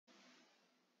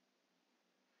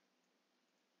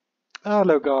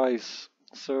Hello guys,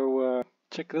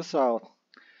 check this out.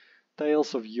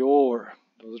 Tales of Yore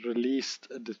was released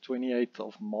the 28th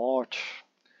of March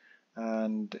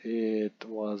and it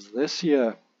was this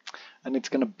year and it's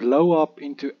gonna blow up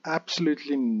into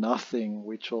absolutely nothing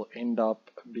which will end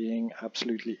up being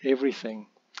absolutely everything.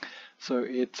 So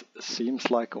it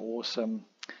seems like an awesome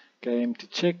game to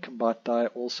check, but I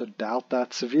also doubt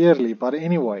that severely. But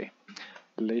anyway,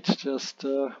 let's just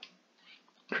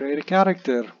create a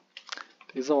character.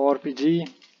 It is an RPG,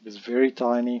 it's very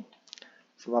tiny.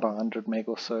 It's about 100 meg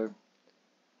or so.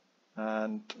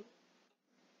 And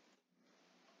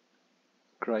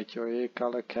great, your hair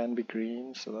color can be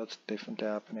green, so that's definitely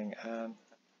happening. And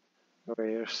your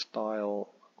hairstyle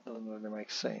doesn't really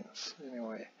make sense.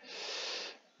 Anyway,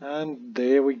 and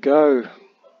there we go.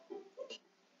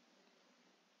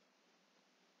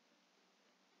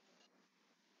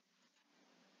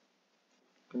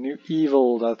 The new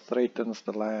evil that threatens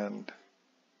the land.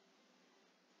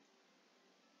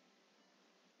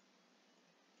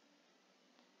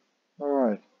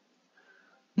 Alright.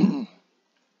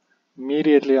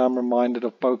 Immediately I'm reminded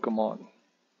of Pokemon,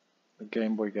 the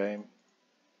Game Boy game.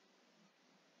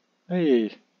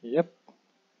 Hey, yep.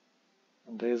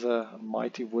 And there's a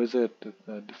mighty wizard,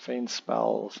 a defense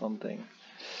spell or something.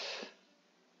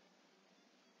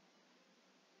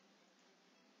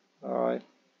 Alright.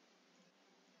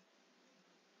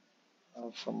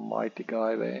 Some mighty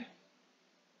guy there.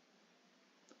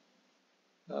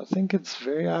 I think it's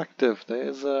very active.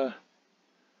 There's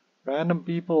random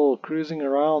people cruising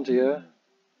around here.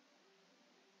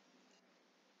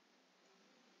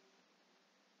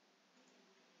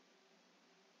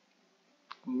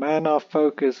 Mana,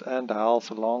 focus, and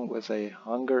health, along with a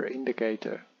hunger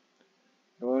indicator.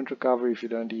 You won't recover if you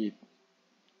don't eat.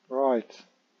 Right.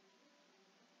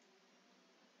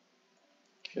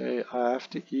 Okay, I have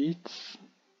to eat.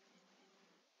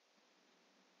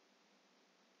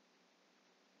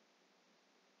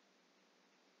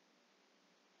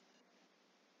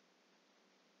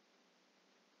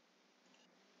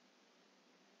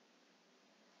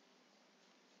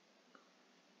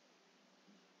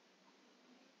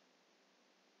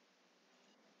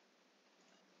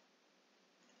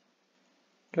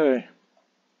 Okay.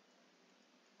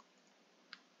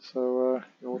 So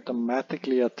you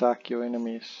automatically attack your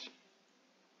enemies.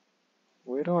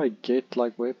 Where do I get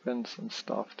like weapons and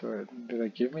stuff to it? Do they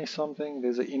give me something?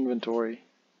 There's an inventory.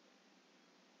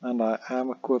 And I am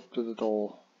equipped with it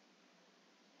all.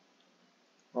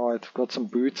 Right, I've got some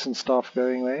boots and stuff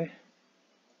going there.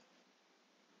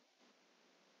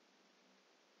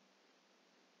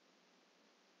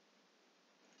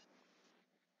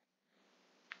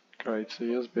 Great, so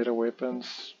here's better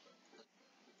weapons.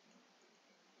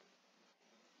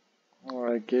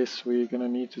 Or I guess we're gonna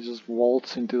need to just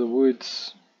waltz into the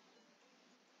woods.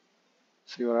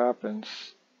 See what happens.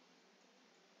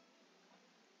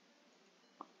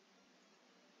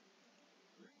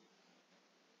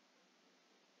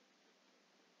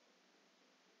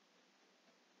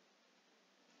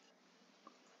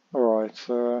 Alright,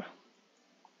 so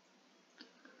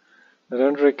I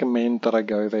don't recommend that I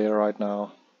go there right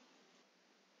now.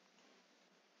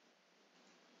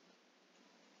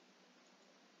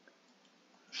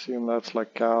 Assume that's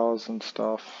like cows and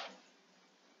stuff.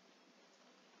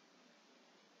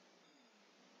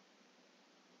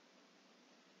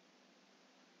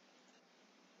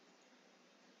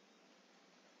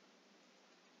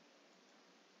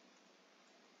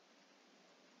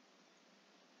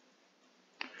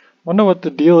 Wonder what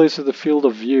the deal is with the field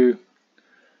of view.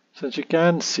 Since you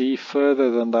can see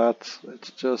further than that, it's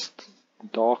just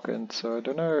darkened, so I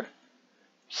don't know.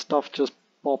 Stuff just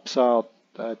pops out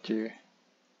at you.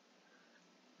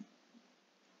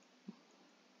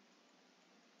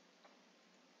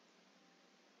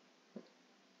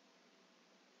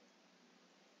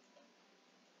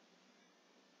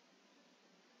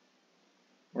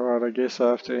 Alright, I guess I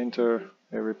have to enter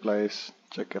every place,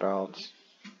 check it out.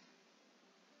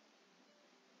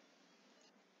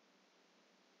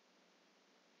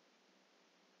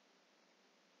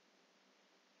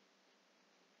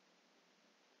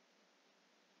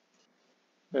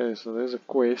 Okay, so there's a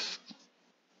quest.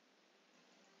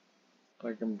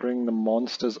 I can bring the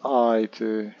monster's eye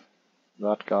to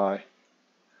that guy.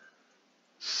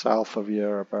 South of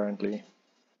here, apparently.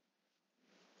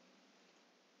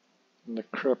 In the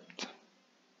crypt.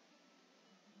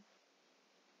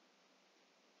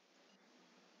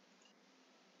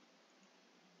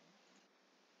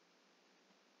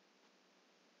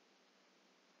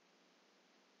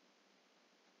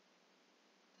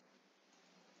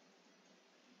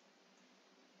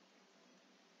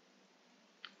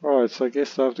 Alright, Alright, so I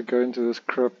guess I have to go into this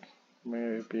crypt.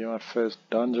 Maybe my first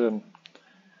dungeon.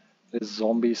 There's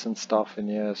zombies and stuff in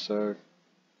here, so...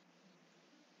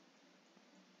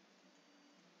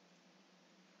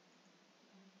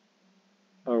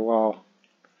 Oh wow.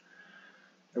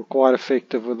 You're quite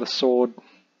effective with the sword.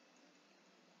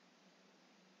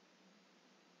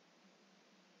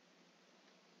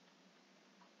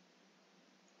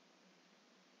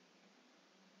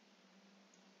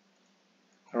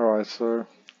 Alright, so...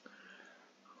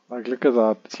 Like, look at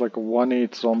that. It's like a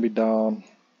 1-hit zombie down.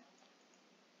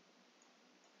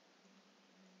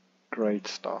 Great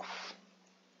stuff.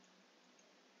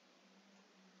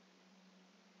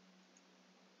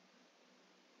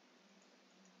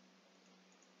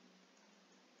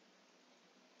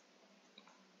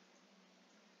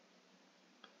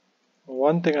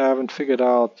 One thing I haven't figured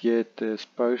out yet is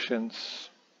potions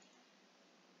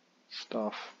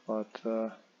stuff, but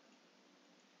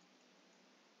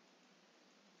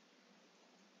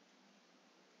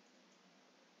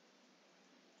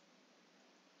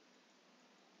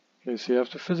okay, so you have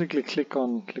to physically click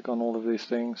on all of these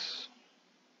things.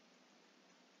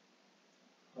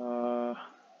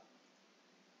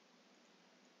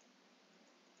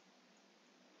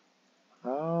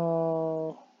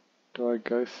 How do I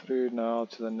go through now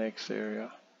to the next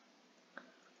area?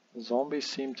 Zombies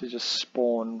seem to just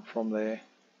spawn from there.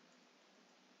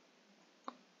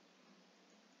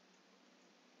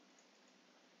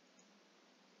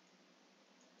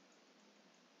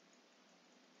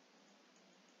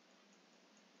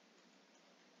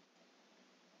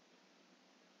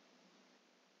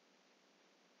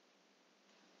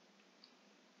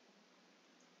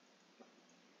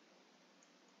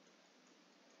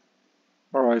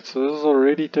 Alright, so this is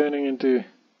already turning into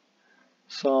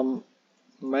some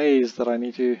maze that I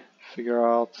need to figure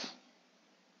out.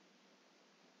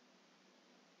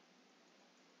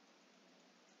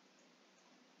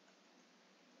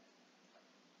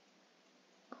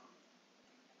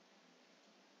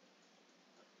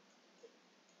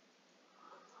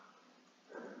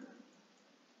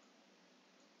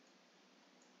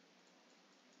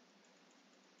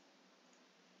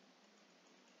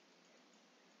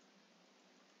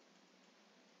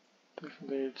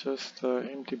 Definitely just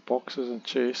empty boxes and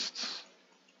chests.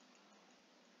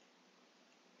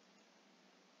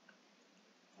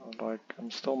 Like,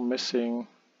 I'm still missing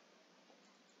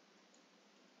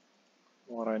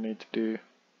what I need to do.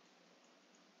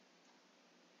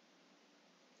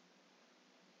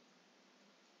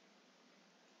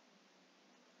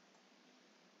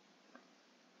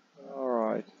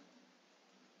 Alright,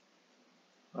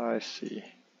 I see.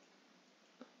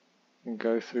 You can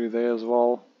go through there as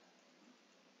well.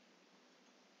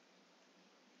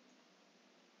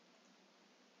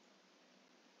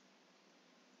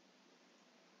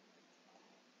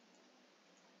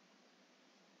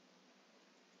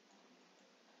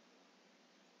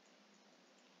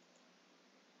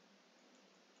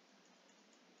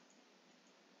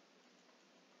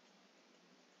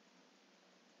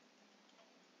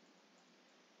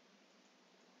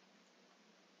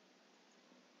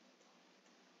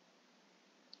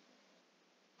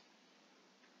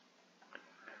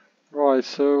 Right,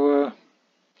 so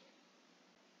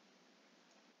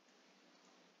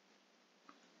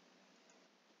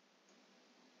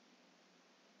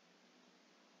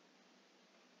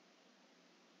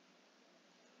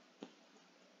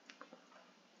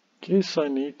guess I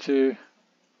need to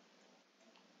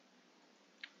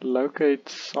locate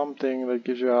something that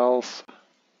gives you health.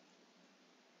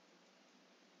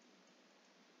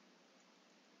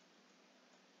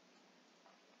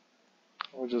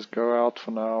 I'll just go out for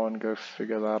now and go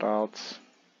figure that out.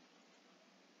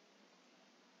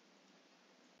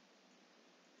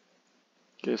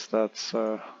 Guess that's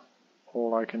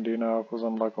all I can do now because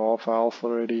I'm like half health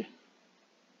already.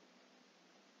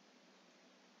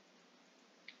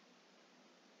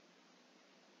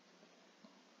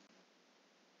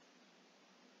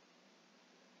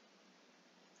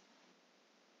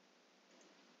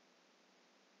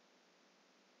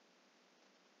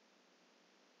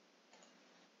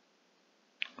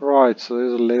 Right, so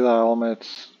there's a leather helmet.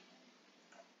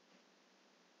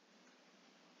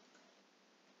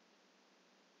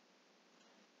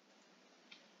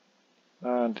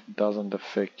 And it doesn't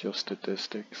affect your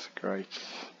statistics. Great.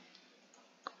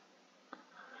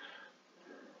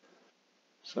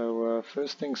 So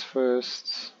first things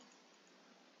first,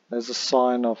 there's a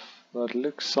sign of that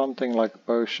looks something like a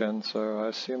potion, so I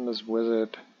assume this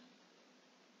wizard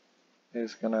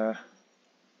is gonna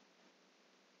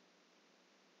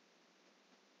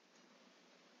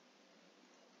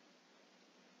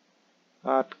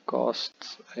That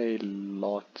costs a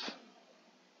lot.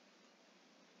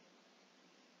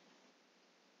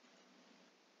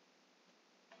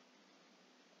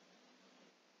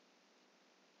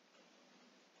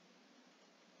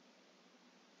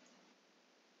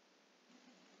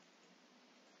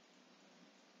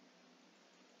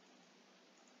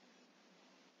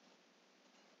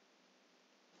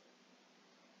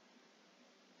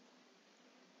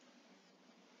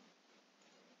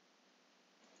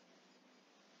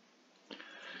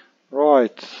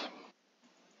 Right.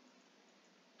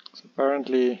 So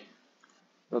apparently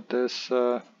got this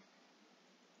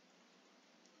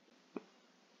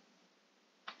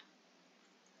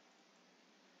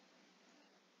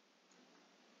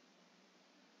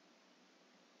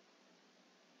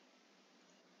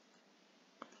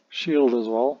shield as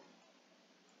well.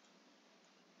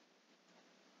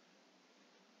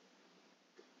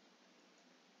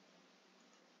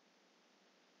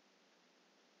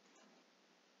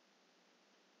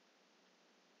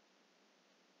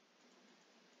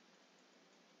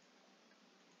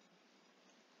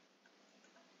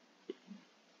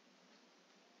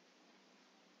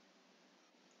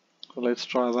 So let's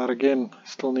try that again.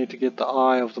 Still need to get the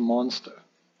eye of the monster.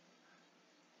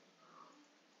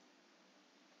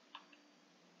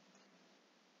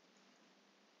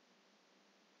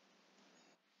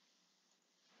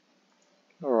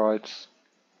 Alright.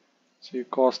 So you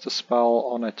cast a spell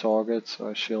on a target, so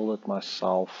I shield it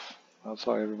myself. That's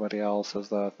how everybody else has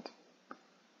that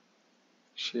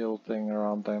shield thing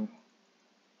around them.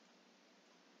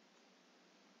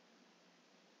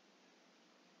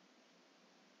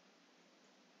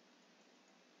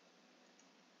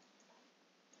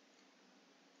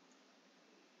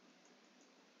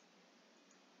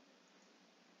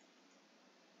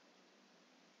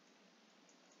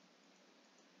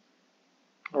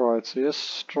 Alright, so yes,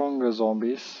 stronger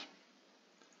zombies.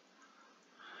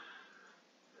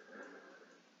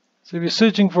 So if you're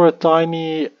searching for a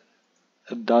tiny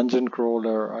dungeon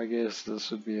crawler, I guess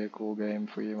this would be a cool game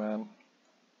for you, man.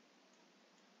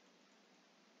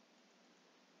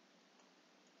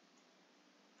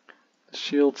 The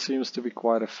shield seems to be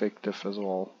quite effective as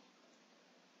well.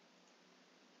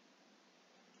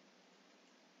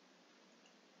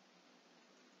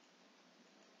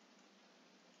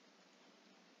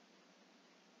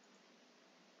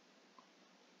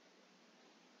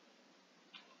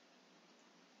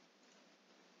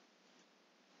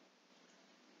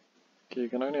 Okay, you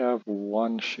can only have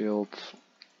one shield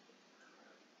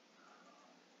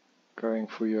going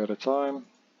for you at a time.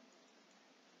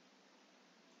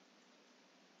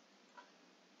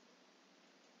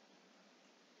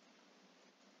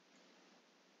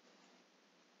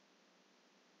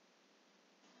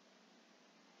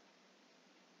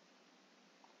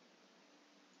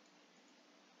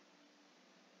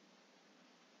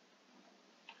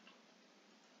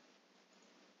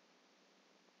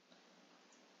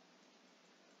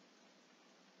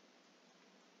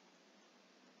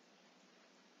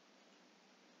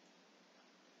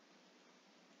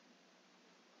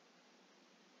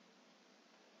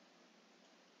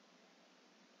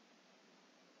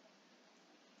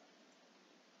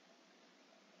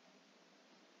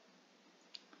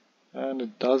 And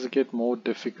it does get more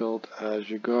difficult as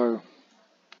you go.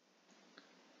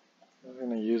 I'm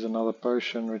going to use another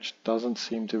potion, which doesn't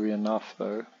seem to be enough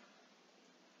though.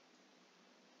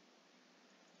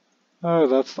 Oh,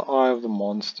 that's the eye of the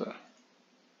monster.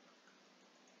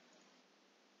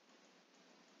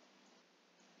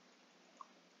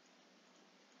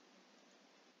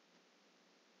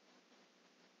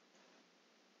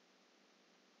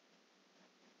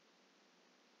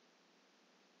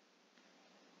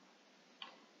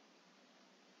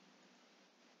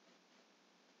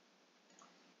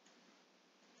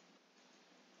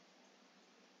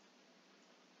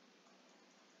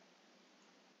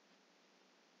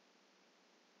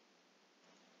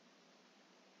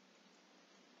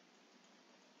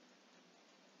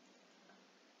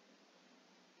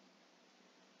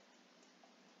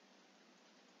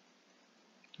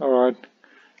 Alright,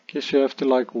 guess you have to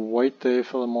like wait there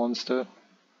for the monster.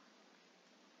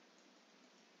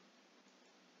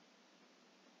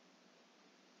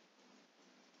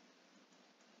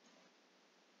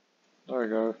 There we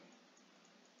go.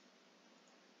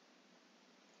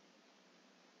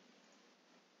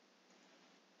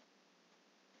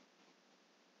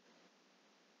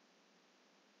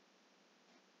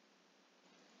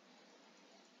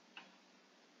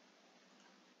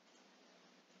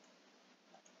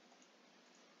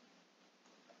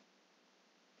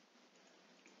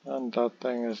 And that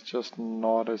thing is just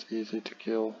not as easy to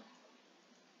kill.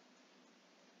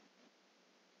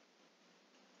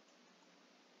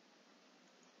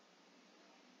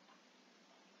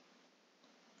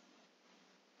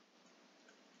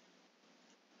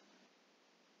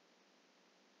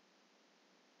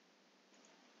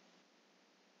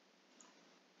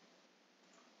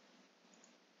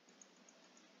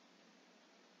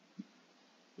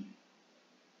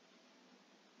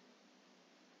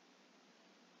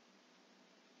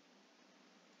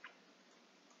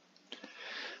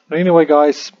 But anyway,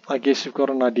 guys, I guess you've got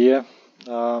an idea.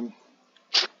 Um,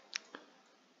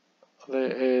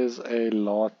 there is a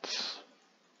lot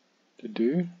to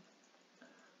do.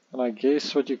 And I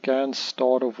guess what you can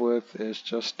start off with is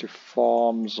just to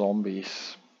farm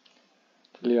zombies.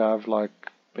 Till you have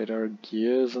like better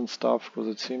gears and stuff, because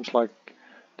it seems like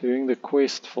doing the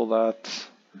quest for that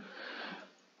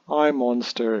eye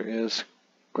monster is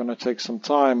gonna take some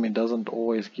time. It doesn't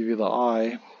always give you the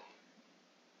eye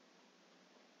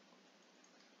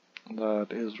that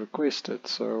is requested.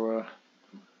 So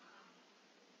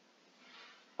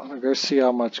I'm gonna go see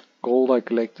how much gold I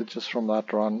collected just from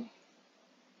that run.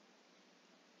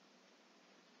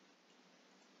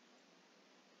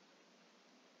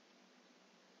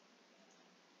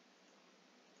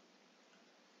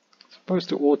 It's supposed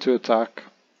to auto attack.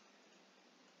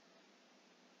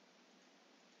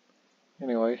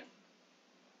 Anyway.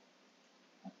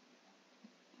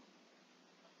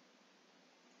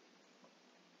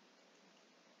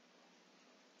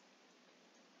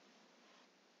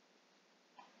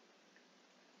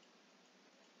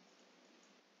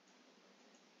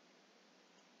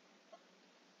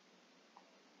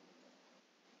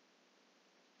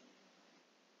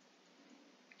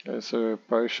 Okay, so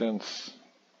potions.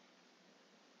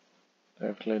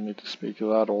 Definitely need to speak to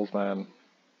that old man.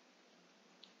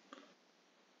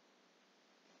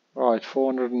 Right,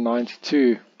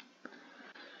 492.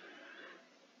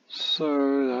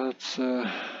 So that's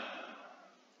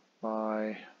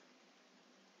by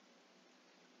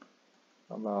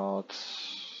about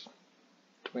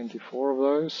 24 of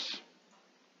those.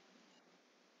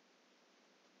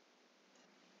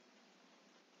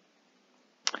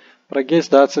 But I guess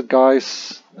that's it,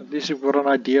 guys. At least you've got an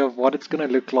idea of what it's going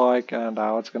to look like and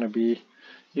how it's going to be.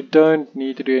 You don't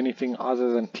need to do anything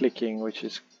other than clicking, which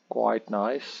is quite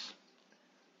nice.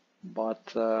 But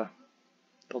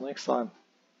till next time,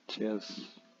 cheers.